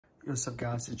What's up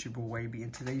guys, it's your boy Wavy.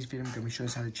 In today's video, I'm going to be showing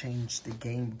you how to change the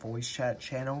game voice chat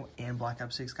channel in Black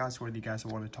Ops 6, guys, whether you guys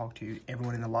want to talk to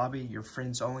everyone in the lobby, your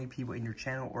friends only, people in your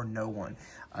channel, or no one.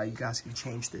 You guys can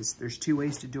change this. There's two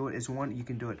ways to do it. Is one, you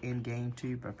can do it in game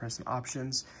too by pressing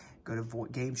options, go to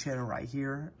game channel right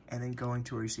here, and then going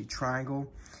to where you see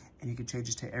triangle, and you can change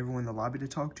it to everyone in the lobby to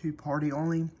talk to, party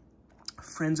only,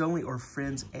 friends only, or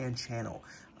friends and channel.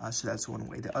 So that's one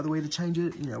way. The other way to change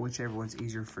it, whichever one's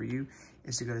easier for you,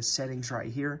 is to go to settings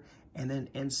right here. And then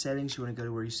in settings, you want to go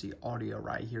to where you see audio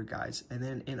right here, guys. And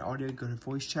then in audio, go to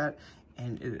voice chat,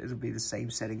 and it'll be the same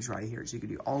settings right here. So you can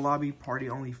do all lobby, party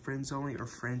only, friends only, or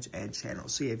friends and channel.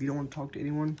 So yeah, if you don't want to talk to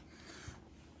anyone,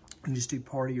 and just do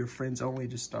party or friends only,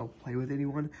 just don't play with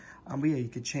anyone. But yeah, you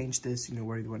could change this,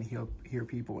 where you want to hear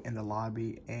people in the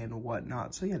lobby and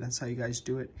whatnot. So yeah, that's how you guys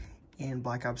do it in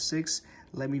Black Ops 6.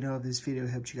 Let me know if this video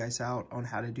helped you guys out on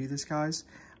how to do this, guys.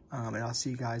 And I'll see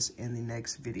you guys in the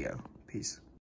next video. Peace.